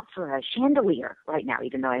could shop for a chandelier right now,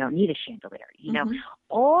 even though I don't need a chandelier.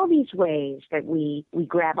 All these ways that we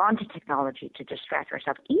grab onto technology to distract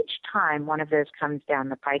ourselves. Each time one of those comes down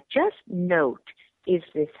the pike, just note, is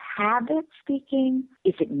this habit speaking?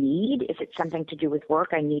 Is it need? Is it something to do with work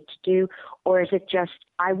I need to do? Or is it just,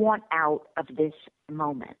 I want out of this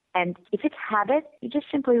moment? And if it's habit, you just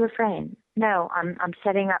simply refrain. No, I'm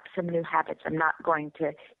setting up some new habits. I'm not going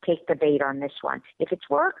to take the bait on this one. If it's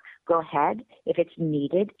work, go ahead. If it's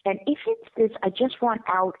needed. And if it's this, I just want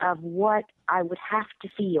out of what I would have to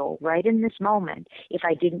feel right in this moment if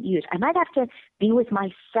I didn't use. I might have to be with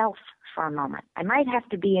myself for a moment. I might have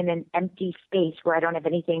to be in an empty space where I don't have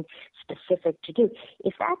anything specific to do.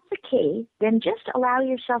 If that's the case, then just allow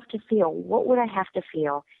yourself to feel, what would I have to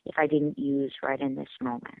feel if I didn't use right in this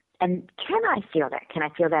moment? And can I feel that? Can I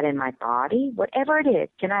feel that in my body? Whatever it is,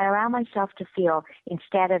 can I allow myself to feel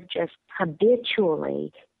instead of just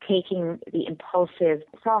habitually taking the impulsive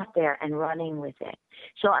thought there and running with it?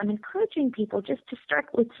 So I'm encouraging people just to start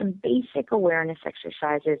with some basic awareness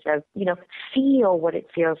exercises of, feel what it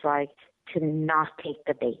feels like to not take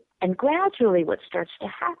the bait. And gradually what starts to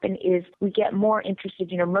happen is we get more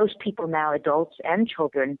interested. Most people now, adults and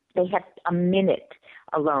children, they have a minute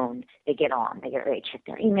alone. They get on, they check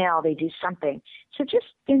their email, they do something. So just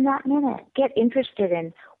in that minute, get interested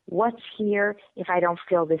in what's here if I don't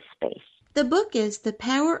feel this space. The book is The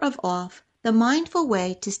Power of Off, The Mindful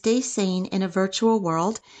Way to Stay Sane in a Virtual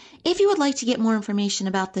World. If you would like to get more information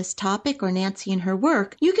about this topic or Nancy and her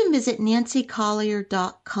work, you can visit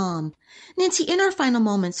nancycollier.com. Nancy, in our final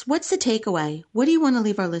moments, what's the takeaway? What do you want to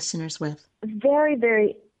leave our listeners with? Very,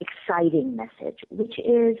 very exciting message, which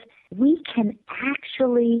is we can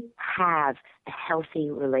actually have a healthy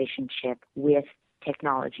relationship with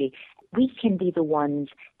technology. We can be the ones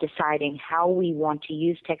deciding how we want to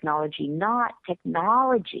use technology, not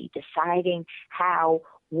technology deciding how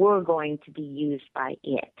we're going to be used by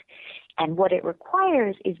it. And what it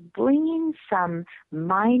requires is bringing some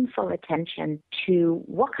mindful attention to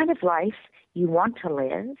what kind of life you want to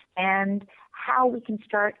live and how we can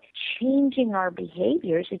start changing our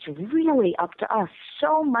behaviors. It's really up to us,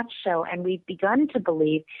 so much so. And we've begun to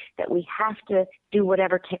believe that we have to do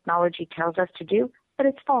whatever technology tells us to do. But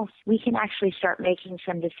it's false. We can actually start making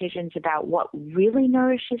some decisions about what really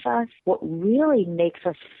nourishes us, what really makes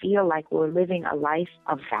us feel like we're living a life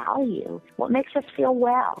of value, what makes us feel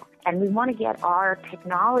well. And we want to get our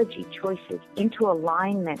technology choices into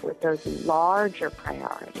alignment with those larger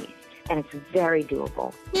priorities. And it's very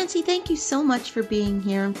doable. Nancy, thank you so much for being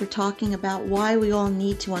here and for talking about why we all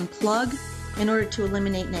need to unplug in order to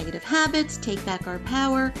eliminate negative habits, take back our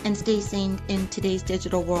power, and stay sane in today's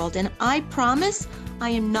digital world. And I promise I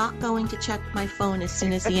am not going to check my phone as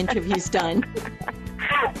soon as the interview's done.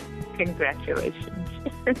 Congratulations.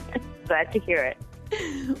 Glad to hear it.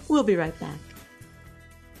 We'll be right back.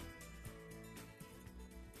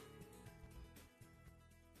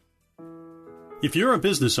 If you're a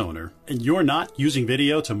business owner and you're not using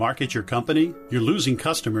video to market your company, you're losing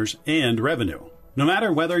customers and revenue. No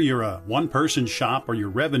matter whether you're a one-person shop or your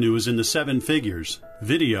revenue is in the 7 figures,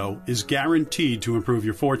 video is guaranteed to improve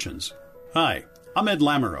your fortunes. Hi, I'm Ed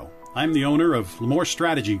Lamoureux. I'm the owner of Lamore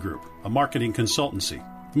Strategy Group, a marketing consultancy.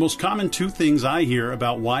 The most common 2 things I hear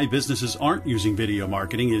about why businesses aren't using video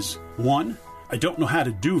marketing is 1, I don't know how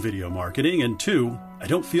to do video marketing, and 2, I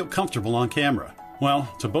don't feel comfortable on camera.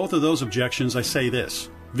 Well, to both of those objections, I say this.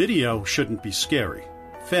 Video shouldn't be scary.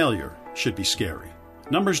 Failure should be scary.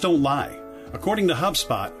 Numbers don't lie. According to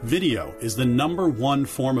HubSpot, video is the #1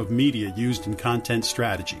 form of media used in content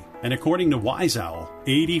strategy. And according to Wise Owl,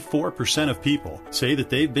 84% of people say that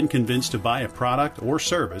they've been convinced to buy a product or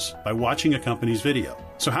service by watching a company's video.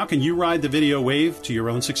 So how can you ride the video wave to your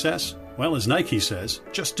own success? Well, as Nike says,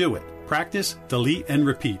 just do it. Practice, delete, and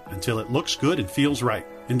repeat until it looks good and feels right.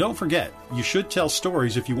 And don't forget, you should tell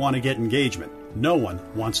stories if you want to get engagement. No one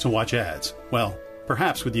wants to watch ads. Well,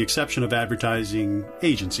 perhaps with the exception of advertising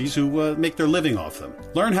agencies who make their living off them.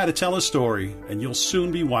 Learn how to tell a story, and you'll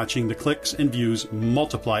soon be watching the clicks and views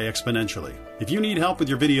multiply exponentially. If you need help with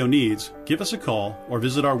your video needs, give us a call or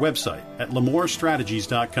visit our website at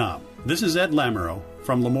lamorestrategies.com. This is Ed Lamoureux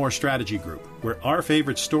from Lamore Strategy Group, where our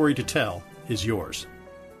favorite story to tell is yours.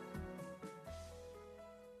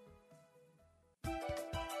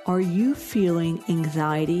 Are you feeling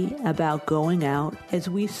anxiety about going out as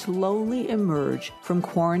we slowly emerge from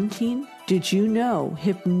quarantine? Did you know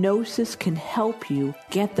hypnosis can help you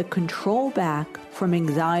get the control back from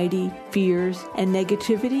anxiety, fears, and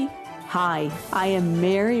negativity? Hi, I am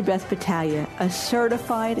Mary Beth Battaglia, a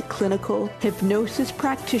certified clinical hypnosis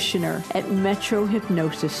practitioner at Metro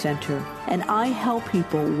Hypnosis Center, and I help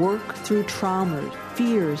people work through traumas,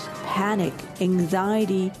 fears, panic,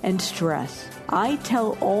 anxiety, and stress. I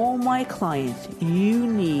tell all my clients you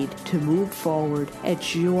need to move forward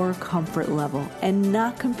at your comfort level and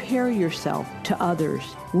not compare yourself to others.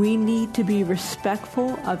 We need to be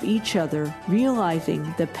respectful of each other,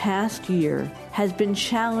 realizing the past year has been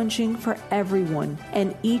challenging for everyone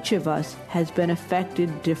and each of us has been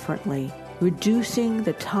affected differently. Reducing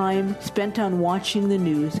the time spent on watching the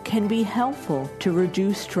news can be helpful to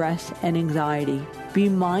reduce stress and anxiety. Be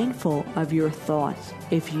mindful of your thoughts.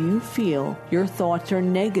 If you feel your thoughts are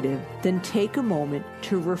negative, then take a moment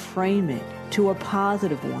to reframe it to a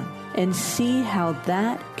positive one. and see how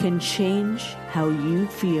that can change how you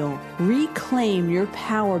feel. Reclaim your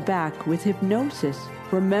power back with hypnosis.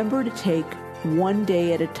 Remember to take one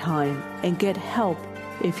day at a time and get help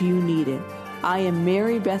if you need it. I am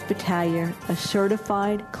Mary Beth Battaglia, a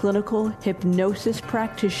certified clinical hypnosis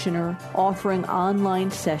practitioner offering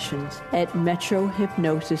online sessions at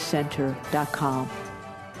metrohypnosiscenter.com.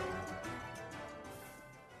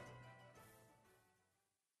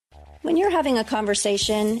 When you're having a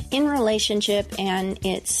conversation in a relationship and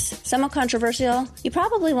it's somewhat controversial, you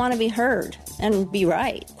probably want to be heard and be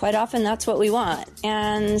right. Quite often that's what we want.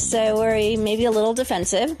 And so we're maybe a little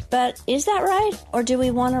defensive, but is that right? Or do we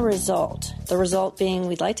want a result? The result being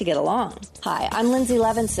we'd like to get along. Hi, I'm Lindsay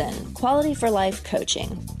Levinson, Quality for Life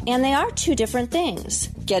Coaching. And they are two different things,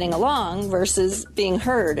 getting along versus being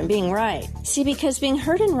heard and being right. See, because being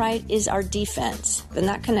heard and right is our defense, then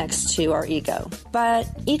that connects to our ego. But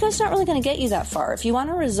ego's not really going to get you that far. If you want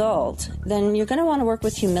a result, then you're going to want to work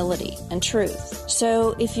with humility and truth.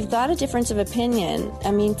 So if you've got a difference of opinion,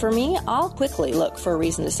 for me, I'll quickly look for a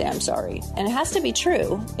reason to say I'm sorry. And it has to be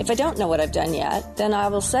true. If I don't know what I've done yet, then I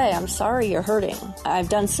will say, I'm sorry you're hurting. I've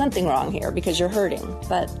done something wrong here because you're hurting.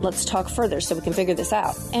 But let's talk further so we can figure this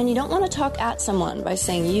out. And you don't want to talk at someone by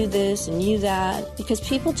saying you this and you that, because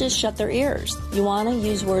people just shut their ears. You want to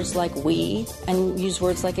use words like we and use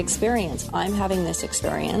words like experience. I'm having this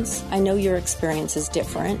experience. I know your experience is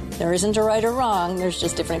different. There isn't a right or wrong. There's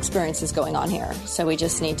just different experiences going on here. So we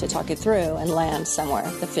just need to talk it through and land somewhere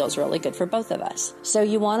that feels really good for both of us. So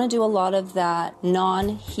you want to do a lot of that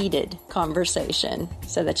non-heated conversation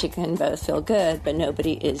so that you can both feel good, but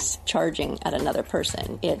nobody is charging at another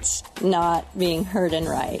person. It's not being heard and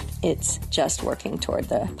right. It's just working toward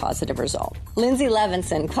the positive result. Lindsay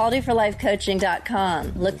Levinson,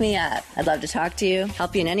 qualityforlifecoaching.com. Look me up. I'd love to talk to you,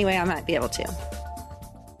 help you in any way I might be able to.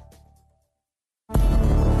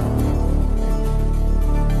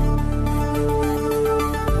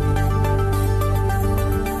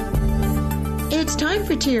 It's time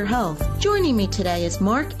for To Your Health. Joining me today is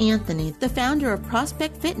Mark Anthony, the founder of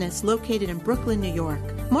Prospect Fitness located in Brooklyn, New York.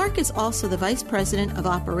 Mark is also the Vice President of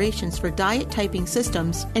Operations for Diet Typing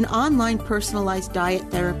Systems, an online personalized diet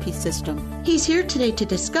therapy system. He's here today to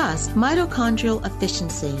discuss mitochondrial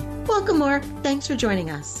efficiency. Welcome, Mark. Thanks for joining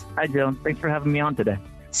us. Hi, Joan. Thanks for having me on today.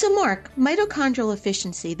 So, Mark, mitochondrial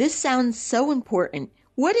efficiency, this sounds so important.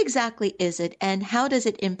 What exactly is it, and how does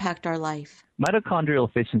it impact our life? Mitochondrial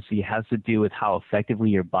efficiency has to do with how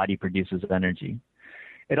effectively your body produces energy.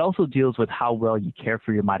 It also deals with how well you care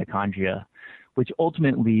for your mitochondria, which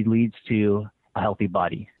ultimately leads to a healthy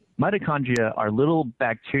body. Mitochondria are little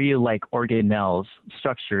bacteria-like organelles,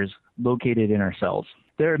 structures located in our cells.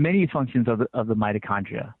 There are many functions of the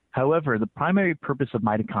mitochondria. However, the primary purpose of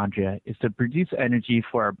mitochondria is to produce energy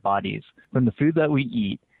for our bodies from the food that we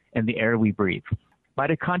eat and the air we breathe.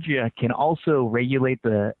 Mitochondria can also regulate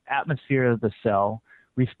the atmosphere of the cell,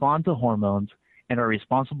 respond to hormones, and are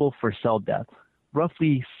responsible for cell death.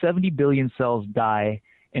 Roughly 70 billion cells die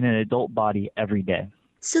in an adult body every day.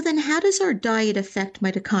 So then how does our diet affect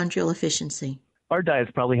mitochondrial efficiency? Our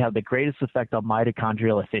diets probably have the greatest effect on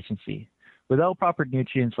mitochondrial efficiency. Without proper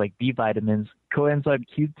nutrients like B vitamins, coenzyme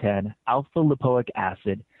Q10, alpha-lipoic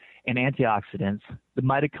acid, and antioxidants, the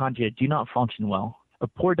mitochondria do not function well. A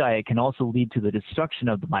poor diet can also lead to the destruction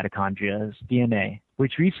of the mitochondria's DNA,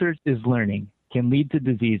 which research is learning can lead to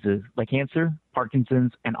diseases like cancer,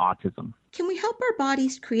 Parkinson's, and autism. Can we help our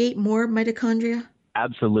bodies create more mitochondria?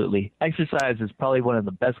 Absolutely. Exercise is probably one of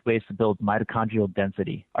the best ways to build mitochondrial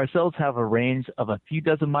density. Our cells have a range of a few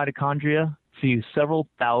dozen mitochondria to several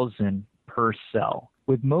thousand per cell,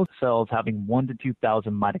 with most cells having 1,000 to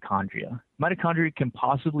 2,000 mitochondria. Mitochondria can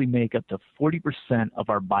possibly make up to 40% of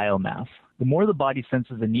our biomass. The more the body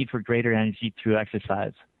senses the need for greater energy through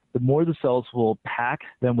exercise, the more the cells will pack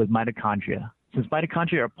them with mitochondria. Since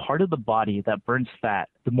mitochondria are part of the body that burns fat,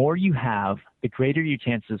 the more you have, the greater your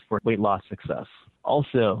chances for weight loss success.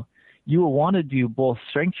 Also, you will want to do both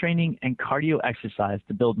strength training and cardio exercise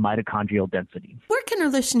to build mitochondrial density. Where can our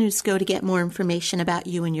listeners go to get more information about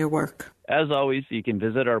you and your work? As always, you can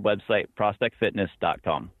visit our website,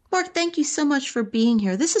 prospectfitness.com. Mark, thank you so much for being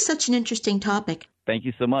here. This is such an interesting topic. Thank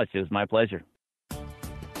you so much. It was my pleasure.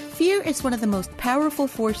 Fear is one of the most powerful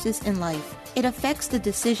forces in life. It affects the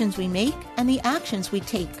decisions we make and the actions we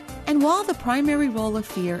take. And while the primary role of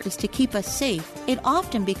fear is to keep us safe, it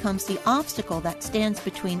often becomes the obstacle that stands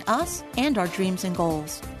between us and our dreams and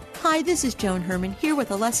goals. Hi, this is Joan Herman here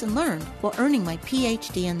with a lesson learned while earning my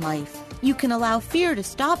PhD in life. You can allow fear to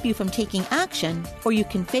stop you from taking action, or you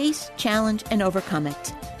can face, challenge, and overcome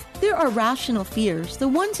it. There are rational fears, the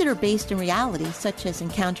ones that are based in reality, such as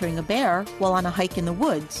encountering a bear while on a hike in the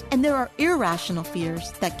woods, and there are irrational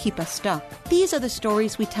fears that keep us stuck. These are the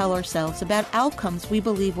stories we tell ourselves about outcomes we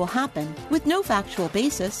believe will happen. With no factual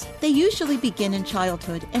basis, they usually begin in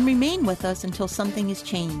childhood and remain with us until something is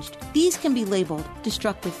changed. These can be labeled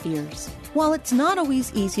destructive fears. While it's not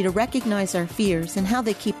always easy to recognize our fears and how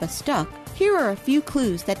they keep us stuck, here are a few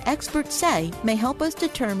clues that experts say may help us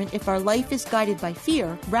determine if our life is guided by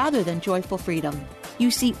fear rather than joyful freedom. You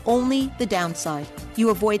see only the downside. You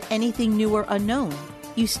avoid anything new or unknown.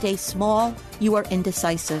 You stay small. You are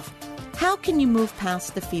indecisive. How can you move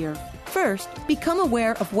past the fear? First, become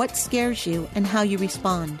aware of what scares you and how you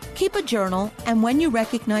respond. Keep a journal, and when you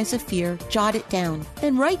recognize a fear, jot it down.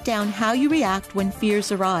 Then write down how you react when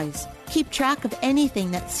fears arise. Keep track of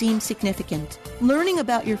anything that seems significant. Learning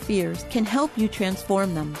about your fears can help you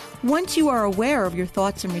transform them. Once you are aware of your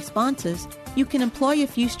thoughts and responses, you can employ a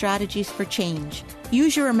few strategies for change.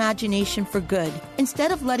 Use your imagination for good.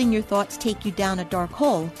 Instead of letting your thoughts take you down a dark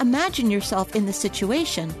hole, imagine yourself in the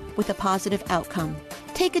situation with a positive outcome.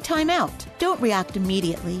 Take a time out. Don't react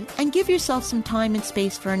immediately, and give yourself some time and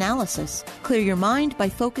space for analysis. Clear your mind by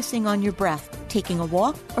focusing on your breath, taking a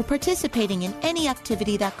walk, or participating in any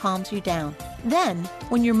activity that calms you down. Then,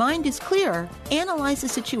 when your mind is clearer, analyze the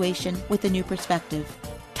situation with a new perspective.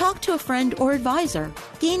 Talk to a friend or advisor.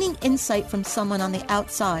 Gaining insight from someone on the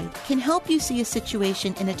outside can help you see a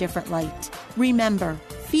situation in a different light. Remember,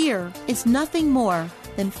 fear is nothing more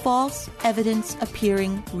than false evidence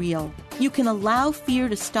appearing real. You can allow fear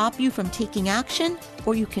to stop you from taking action,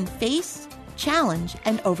 or you can face, challenge,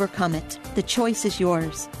 and overcome it. The choice is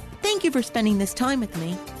yours. Thank you for spending this time with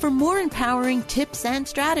me. For more empowering tips and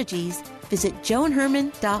strategies, visit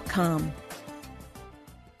joanherman.com.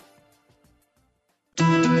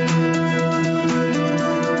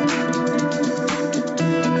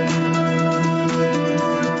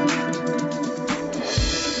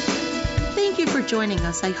 Thank you for joining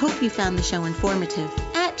us. I hope you found the show informative.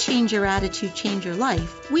 At Change Your Attitude, Change Your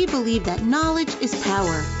Life, we believe that knowledge is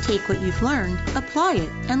power. Take what you've learned, apply it,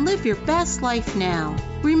 and live your best life now.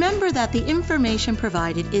 Remember that the information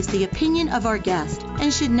provided is the opinion of our guest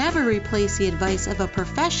and should never replace the advice of a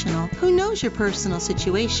professional who knows your personal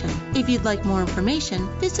situation. If you'd like more information,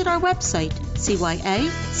 visit our website,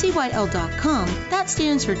 cyacyl.com. That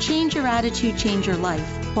stands for Change Your Attitude, Change Your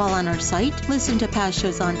Life. While on our site, listen to past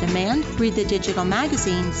shows on demand, read the digital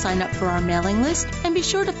magazine, sign up for our mailing list, and be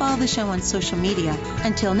sure to follow the show on social media.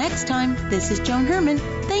 Until next time, this is Joan Herman.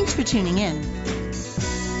 Thanks for tuning in.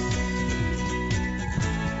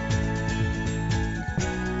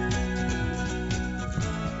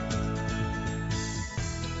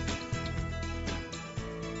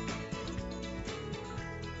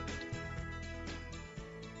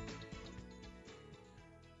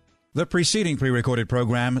 The preceding pre-recorded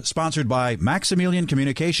program sponsored by Maximilian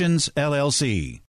Communications, LLC.